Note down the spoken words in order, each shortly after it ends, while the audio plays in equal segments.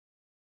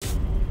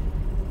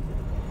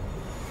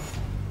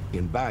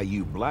In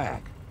Bayou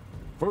Black,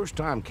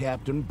 first-time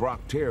Captain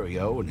Brock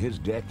Theriot and his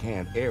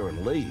deckhand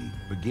Aaron Lee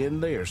begin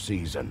their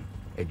season.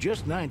 At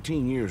just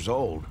 19 years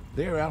old,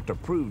 they're out to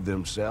prove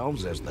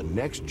themselves as the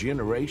next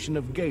generation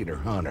of gator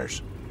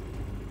hunters.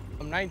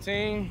 I'm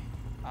 19.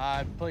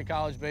 I played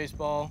college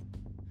baseball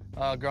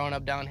growing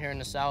up down here in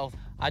the South.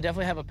 I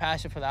definitely have a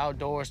passion for the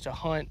outdoors, to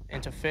hunt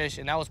and to fish,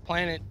 and that was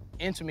planted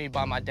into me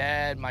by my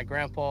dad, my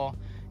grandpa,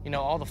 you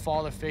know, all the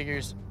father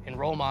figures and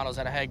role models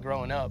that I had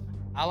growing up.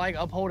 I like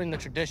upholding the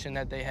tradition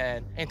that they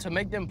had, and to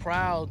make them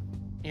proud,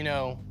 you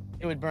know,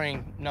 it would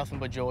bring nothing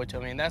but joy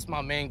to me, and that's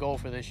my main goal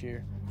for this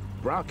year.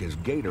 Brock has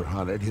gator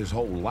hunted his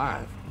whole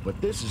life, but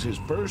this is his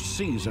first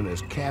season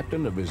as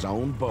captain of his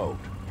own boat.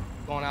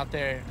 Going out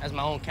there as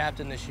my own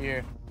captain this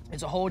year,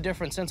 it's a whole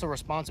different sense of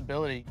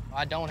responsibility.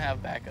 I don't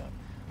have backup.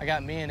 I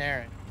got me and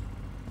Aaron.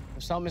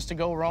 If something is to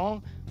go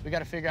wrong, we got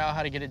to figure out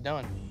how to get it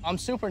done. I'm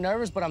super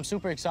nervous, but I'm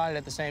super excited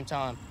at the same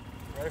time.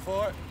 Ready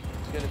for it?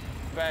 Let's get it.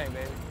 Bang,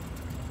 baby.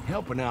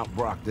 Helping out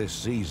Brock this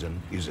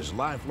season is his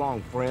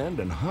lifelong friend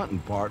and hunting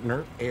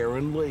partner,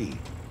 Aaron Lee.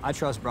 I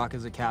trust Brock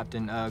as a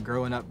captain.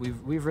 Growing up,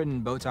 we've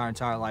ridden boats our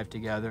entire life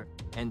together,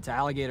 and to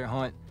alligator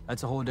hunt,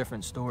 that's a whole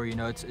different story. You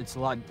know, it's a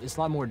lot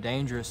more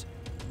dangerous.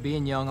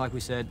 Being young, like we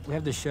said, we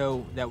have to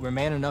show that we're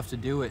man enough to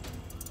do it.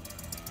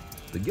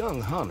 The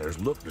young hunters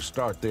look to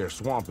start their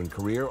swamping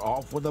career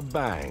off with a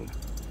bang.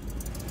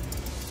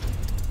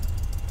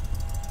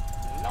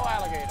 No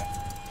alligator.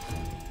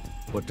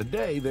 But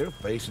today, they're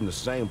facing the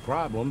same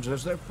problems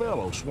as their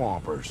fellow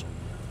swampers.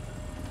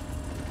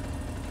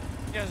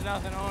 There's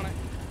nothing on it.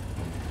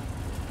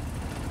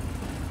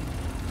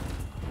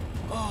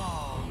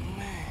 Oh,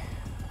 man.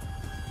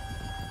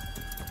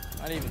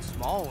 Not even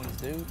small ones,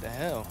 dude. The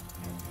hell?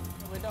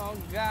 We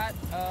don't got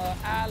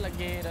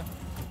alligator.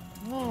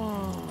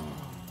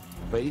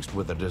 Faced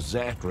with a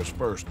disastrous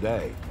first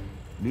day,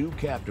 new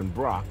Captain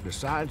Brock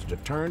decides to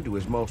turn to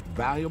his most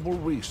valuable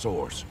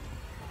resource,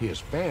 his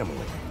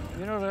family.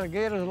 You know, the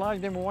gators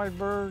like them white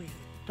birds,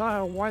 tie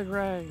a white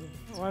rag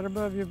right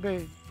above your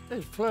beak.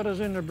 They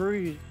flutters in the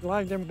breeze,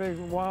 like them big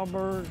wild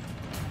birds.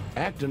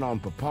 Acting on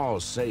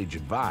Papa's sage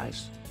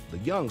advice, the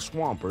young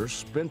swampers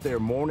spent their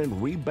morning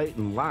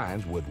rebaiting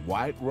lines with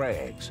white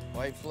rags.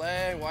 White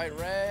flag, white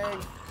rag.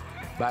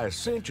 By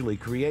essentially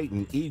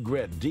creating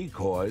egret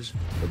decoys,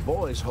 the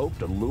boys hope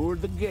to lure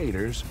the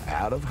gators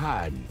out of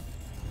hiding.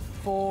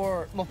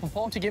 For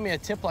Papa to give me a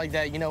tip like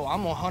that, you know,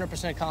 I'm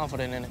 100%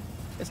 confident in it.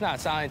 It's not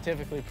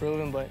scientifically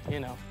proven, but, you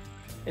know,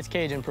 it's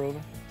Cajun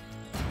proven.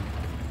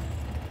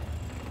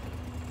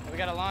 We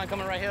got a line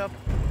coming right here.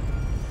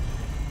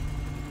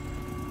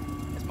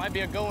 This might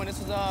be a good one. This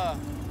is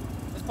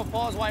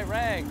Papa's white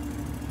rag.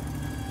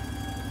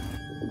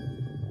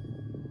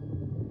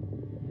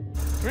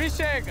 3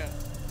 shaker.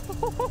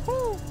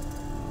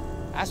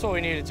 That's what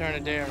we need to turn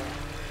it down.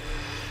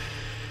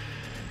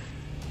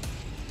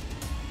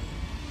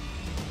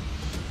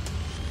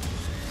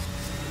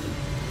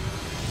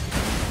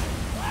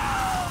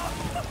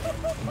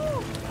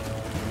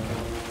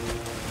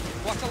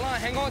 Watch the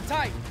line, hang on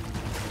tight.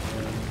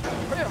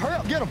 Hurry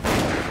up, get him.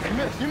 You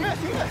missed, you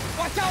missed, you missed.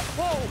 Watch out,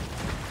 whoa.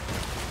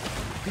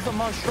 He's a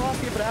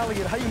monstrosity of an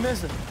alligator. How you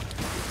miss him?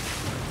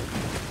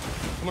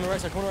 Come on the right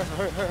side, come on the right side.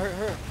 Hurry, hurry, hurry,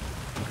 hurry.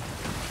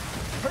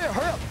 Hurry up,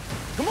 hurry up.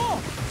 Come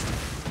on.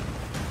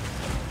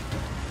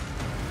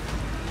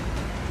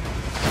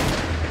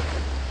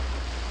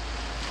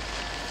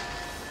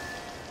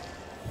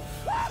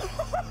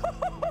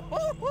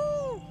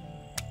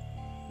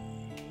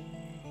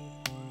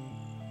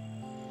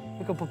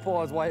 Look at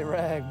Papa's white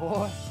rag,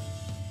 boy.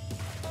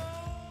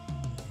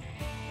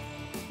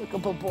 Look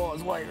at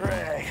Papa's white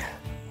rag.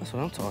 That's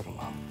what I'm talking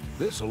about.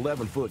 This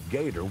 11-foot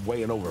gator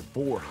weighing over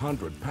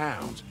 400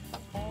 pounds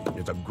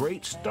is a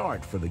great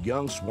start for the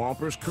young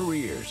swampers'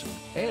 careers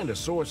and a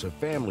source of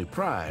family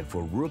pride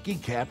for rookie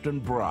Captain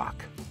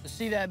Brock. To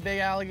see that big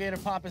alligator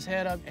pop his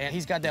head up and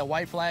he's got that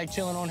white flag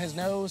chilling on his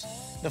nose,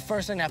 the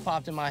first thing that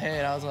popped in my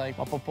head, I was like,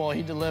 oh, Papa,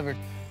 he delivered.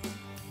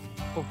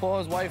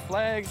 Papa's white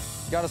flag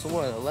got us a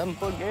what,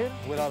 11-foot gator?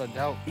 Without a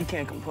doubt. You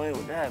can't complain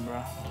with that,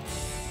 bro.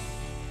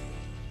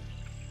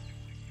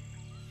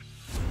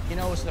 You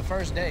know, it's the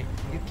first day.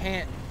 You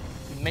can't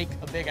make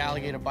a big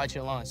alligator bite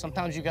your line.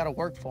 Sometimes you gotta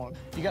work for him.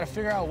 You gotta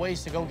figure out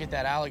ways to go get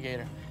that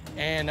alligator.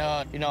 And,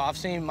 you know, I've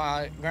seen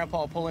my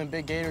grandpa pull in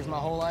big gators my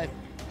whole life,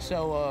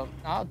 so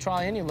I'll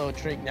try any little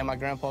trick that my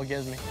grandpa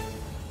gives me.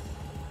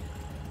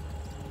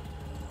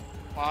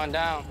 Come on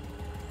down.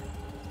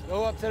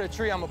 Go up to the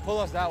tree. I'm gonna pull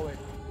us that way.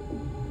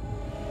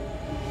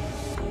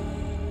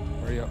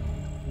 Hurry up.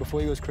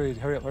 Before he goes crazy.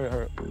 Hurry up, hurry up,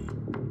 hurry up.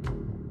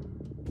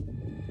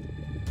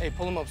 Hey,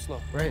 pull him up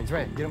slow. Right, he's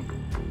right. Get him.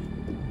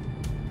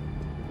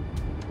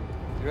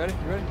 You ready?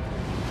 You ready?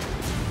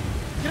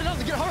 Get it up,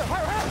 get it. Hurry up,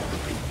 hurry up, hurry up.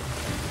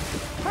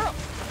 Hurry up.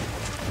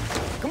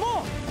 Come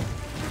on.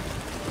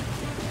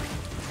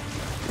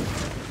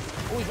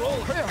 Oh, he's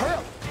rolling. Hurry up, hurry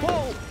up.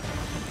 Whoa.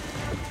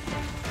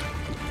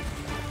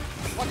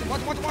 Watch him,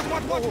 watch him, watch him, watch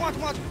him, watch him, watch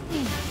him, watch him.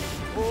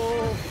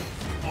 Whoa.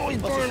 Oh,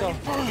 he's burning,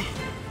 he's burning.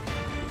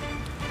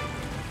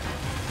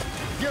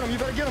 Get him, you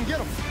better get him, get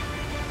him.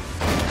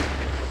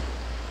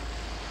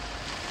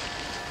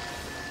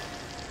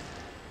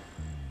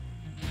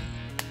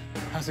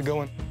 it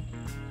going?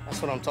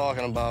 That's what I'm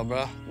talking about,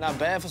 bro. Not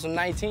bad for some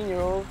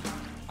 19-year-olds.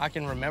 I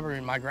can remember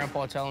my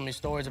grandpa telling me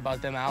stories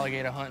about them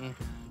alligator hunting.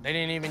 They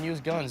didn't even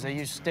use guns. They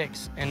used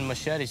sticks and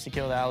machetes to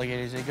kill the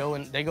alligators.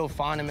 They go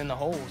find them in the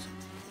holes.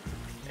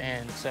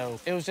 And so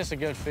it was just a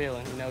good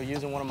feeling, you know,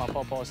 using one of my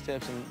pawpaw's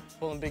tips and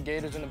pulling big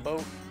gators in the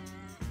boat.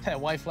 That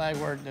white flag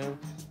worked, dude.